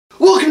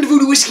Welcome to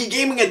Voodoo Whiskey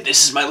Gaming, and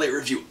this is my late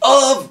review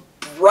of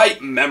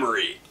Bright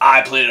Memory. I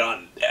played it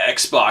on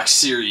Xbox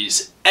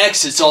Series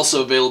X. It's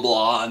also available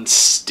on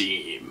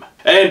Steam.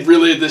 And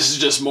really, this is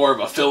just more of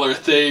a filler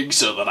thing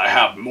so that I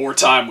have more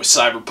time with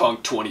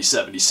Cyberpunk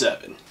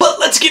 2077.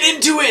 But let's get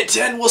into it,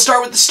 and we'll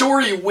start with the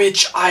story,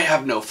 which I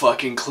have no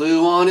fucking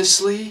clue,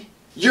 honestly.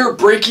 You're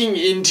breaking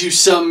into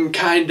some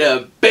kind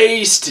of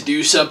base to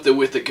do something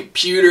with a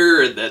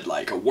computer, and then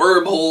like a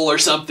wormhole or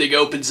something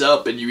opens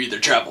up and you either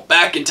travel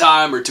back in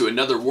time or to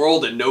another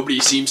world and nobody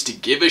seems to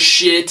give a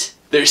shit.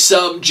 There's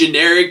some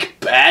generic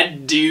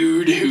bad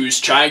dude who's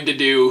trying to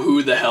do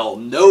who the hell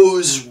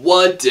knows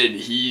what, and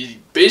he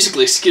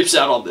basically skips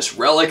out on this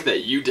relic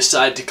that you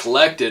decide to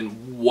collect,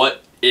 and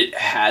what it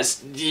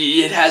has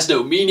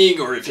no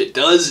meaning, or if it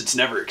does, it's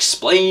never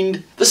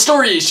explained. The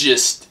story is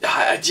just,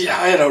 I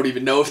don't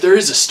even know if there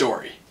is a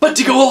story. But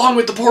to go along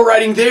with the poor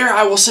writing there,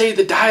 I will say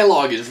the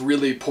dialogue is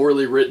really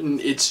poorly written.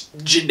 It's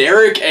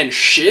generic and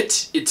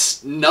shit.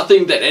 It's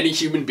nothing that any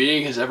human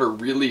being has ever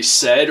really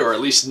said, or at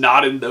least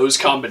not in those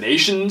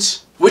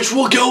combinations. Which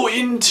will go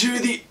into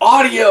the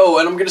audio,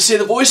 and I'm gonna say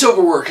the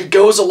voiceover work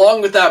goes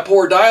along with that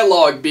poor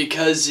dialogue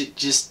because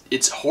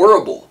it's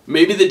horrible.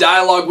 Maybe the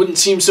dialogue wouldn't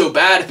seem so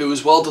bad if it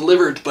was well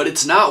delivered, but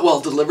it's not well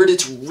delivered.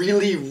 It's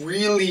really,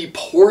 really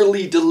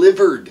poorly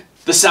delivered.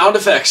 The sound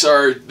effects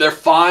they're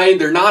fine,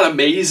 they're not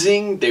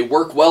amazing, they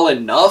work well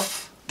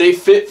enough, they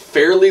fit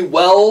fairly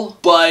well,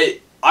 but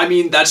I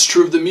mean, that's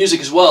true of the music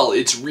as well.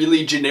 It's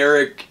really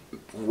generic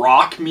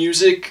rock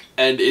music,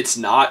 and it's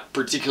not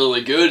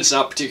particularly good, it's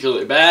not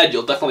particularly bad,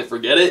 you'll definitely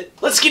forget it.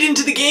 Let's get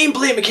into the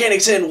gameplay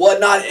mechanics and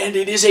whatnot, and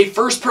it is a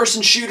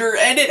first-person shooter,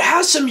 and it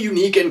has some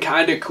unique and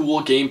kinda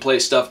cool gameplay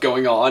stuff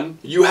going on.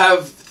 You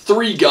have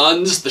 3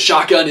 guns. The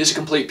shotgun is a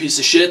complete piece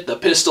of shit. The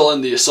pistol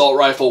and the assault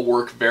rifle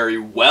work very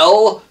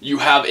well. You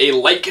have a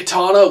light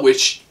katana,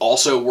 which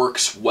also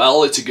works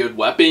well. It's a good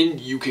weapon.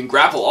 You can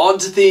grapple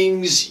onto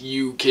things.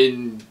 You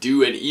can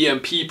do an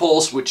EMP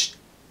pulse, which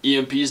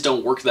EMPs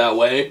don't work that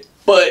way.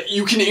 But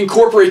you can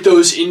incorporate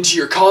those into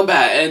your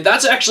combat, and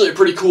that's actually a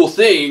pretty cool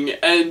thing,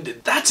 and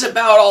that's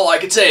about all I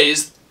could say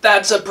is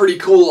that's a pretty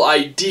cool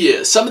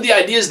idea. Some of the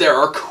ideas there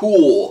are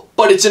cool,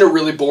 but it's in a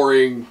really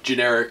boring,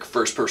 generic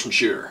first-person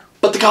shooter.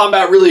 But the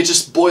combat really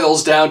just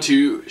boils down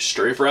to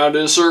strafe around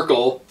in a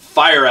circle,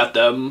 fire at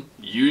them,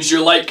 use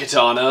your light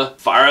katana,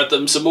 fire at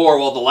them some more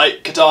while the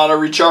light katana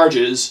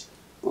recharges,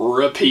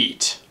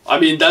 repeat. I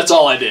mean, that's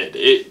all I did,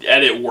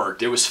 and it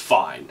worked. It was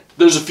fine.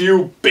 There's a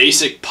few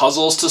basic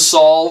puzzles to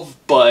solve,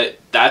 but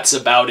that's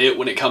about it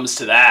when it comes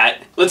to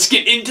that. Let's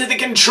get into the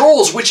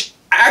controls, which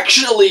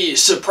actually,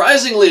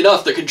 surprisingly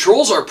enough, the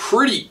controls are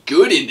pretty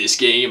good in this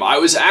game. I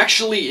was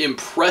actually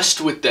impressed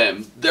with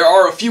them. There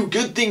are a few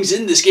good things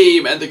in this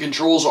game, and the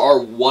controls are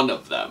one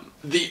of them.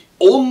 The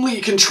only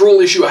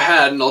control issue I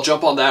had, and I'll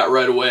jump on that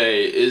right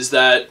away, is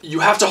that you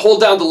have to hold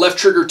down the left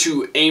trigger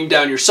to aim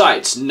down your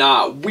sights.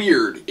 Not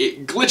weird.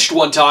 It glitched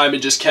one time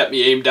and just kept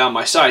me aimed down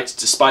my sights,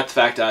 despite the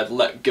fact I had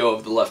let go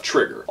of the left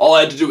trigger. All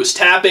I had to do was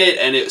tap it,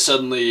 and it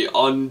suddenly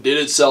undid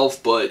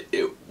itself, but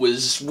it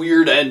was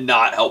weird and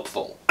not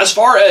helpful. As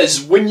far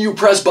as when you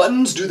press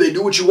buttons, do they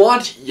do what you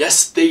want?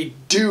 Yes, they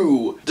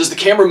do. Does the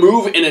camera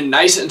move in a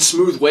nice and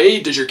smooth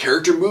way? Does your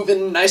character move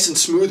in a nice and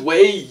smooth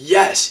way?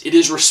 Yes, it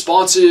is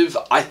responsive.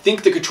 I think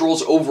the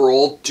controls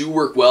overall do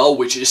work well,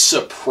 which is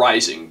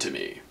surprising to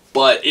me.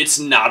 But it's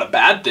not a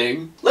bad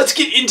thing. Let's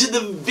get into the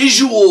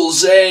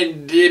visuals,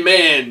 and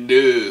man,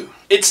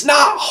 it's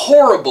not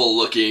horrible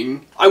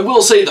looking. I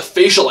will say the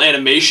facial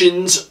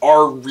animations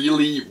are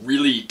really,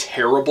 really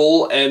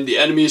terrible, and the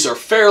enemies are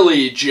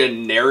fairly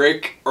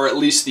generic, or at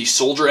least the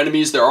soldier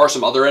enemies. There are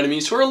some other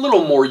enemies who are a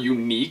little more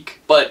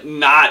unique, but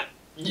not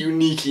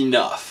unique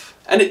enough.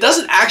 And it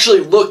doesn't actually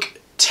look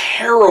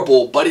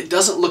terrible, but it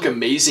doesn't look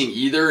amazing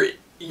either.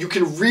 You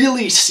can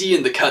really see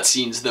in the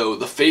cutscenes, though,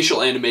 the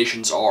facial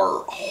animations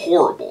are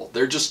horrible.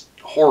 They're just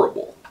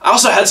horrible. I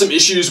also had some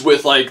issues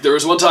with, like, there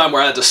was one time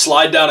where I had to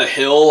slide down a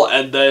hill,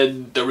 and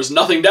then there was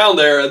nothing down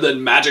there, and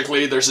then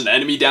magically there's an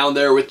enemy down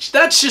there, which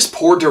that's just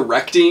poor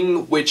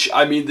directing, which,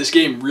 I mean, this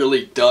game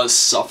really does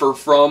suffer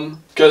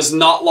from. Because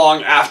not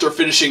long after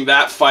finishing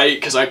that fight,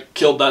 because I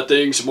killed that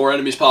thing, some more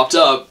enemies popped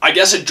up, I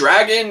guess a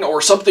dragon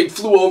or something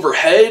flew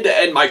overhead,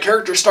 and my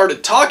character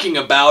started talking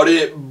about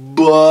it,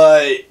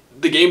 but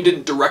the game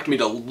didn't direct me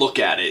to look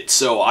at it,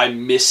 so I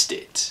missed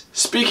it.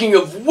 Speaking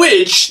of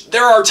which,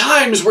 there are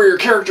times where your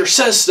character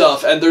says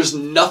stuff and there's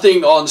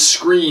nothing on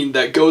screen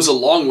that goes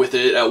along with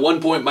it. At one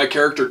point my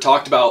character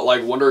talked about,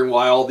 like, wondering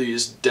why all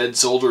these dead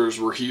soldiers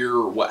were here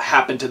or what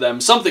happened to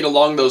them, something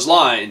along those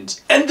lines.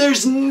 And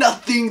there's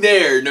nothing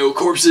there. No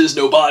corpses,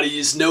 no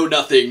bodies, no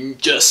nothing,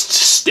 just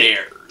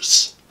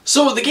stairs.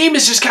 So the game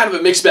is just kind of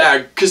a mixed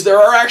bag, because there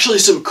are actually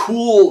some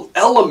cool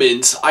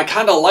elements. I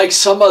kind of like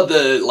some of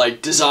the,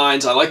 like,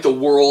 designs, I like the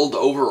world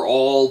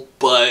overall,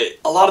 but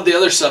a lot of the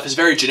other stuff is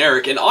very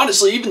generic, and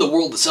honestly, even the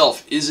world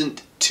itself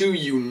isn't too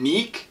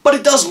unique, but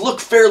it does look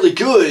fairly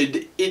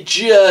good. It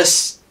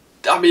just,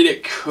 I mean,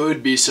 it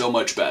could be so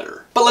much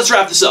better. But let's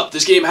wrap this up.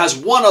 This game has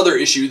one other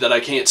issue that I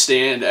can't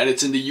stand, and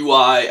it's in the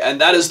UI,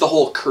 and that is the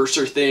whole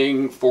cursor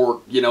thing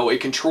for, you know, a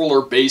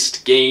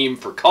controller-based game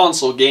for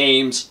console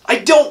games. I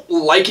don't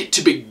like it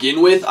to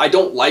begin with. I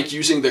don't like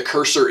using the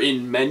cursor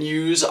in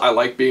menus. I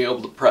like being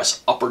able to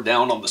press up or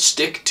down on the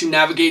stick to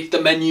navigate the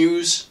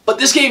menus. But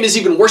this game is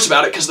even worse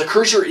about it because the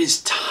cursor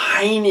is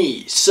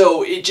tiny,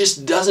 so it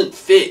just doesn't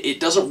fit. It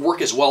doesn't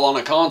work as well on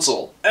a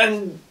console.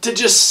 And to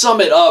just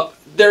sum it up,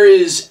 there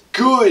is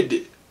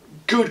good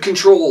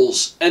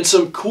controls and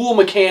some cool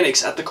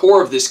mechanics at the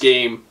core of this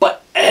game,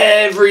 but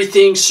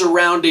everything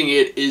surrounding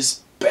it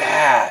is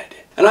bad.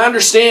 And I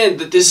understand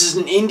that this is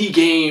an indie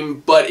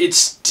game, but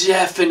it's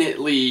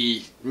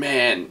definitely,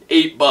 man,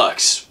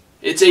 $8.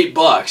 It's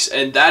 $8,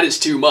 and that is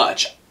too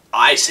much.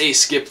 I say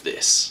skip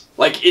this.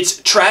 Like,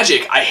 it's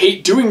tragic. I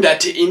hate doing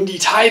that to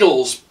indie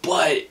titles,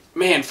 but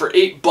man, for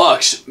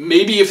 $8,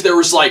 maybe if there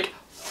was like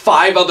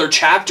 5 other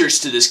chapters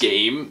to this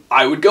game,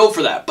 I would go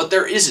for that. But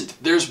there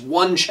isn't. There's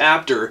one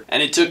chapter,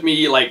 and it took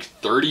me like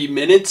 30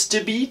 minutes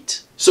to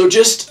beat. So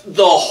just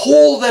the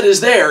hole that is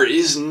there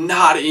is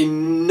not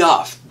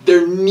enough.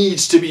 There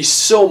needs to be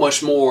so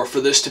much more for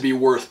this to be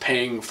worth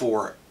paying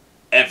for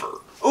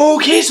ever.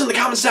 Okay, so in the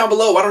comments down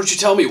below, why don't you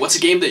tell me what's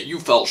a game that you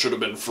felt should have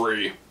been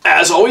free?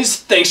 As always,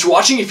 thanks for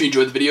watching. If you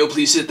enjoyed the video,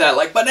 please hit that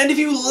like button. And if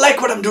you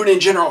like what I'm doing in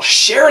general,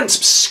 share and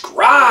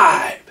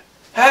subscribe.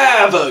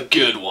 Have a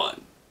good one.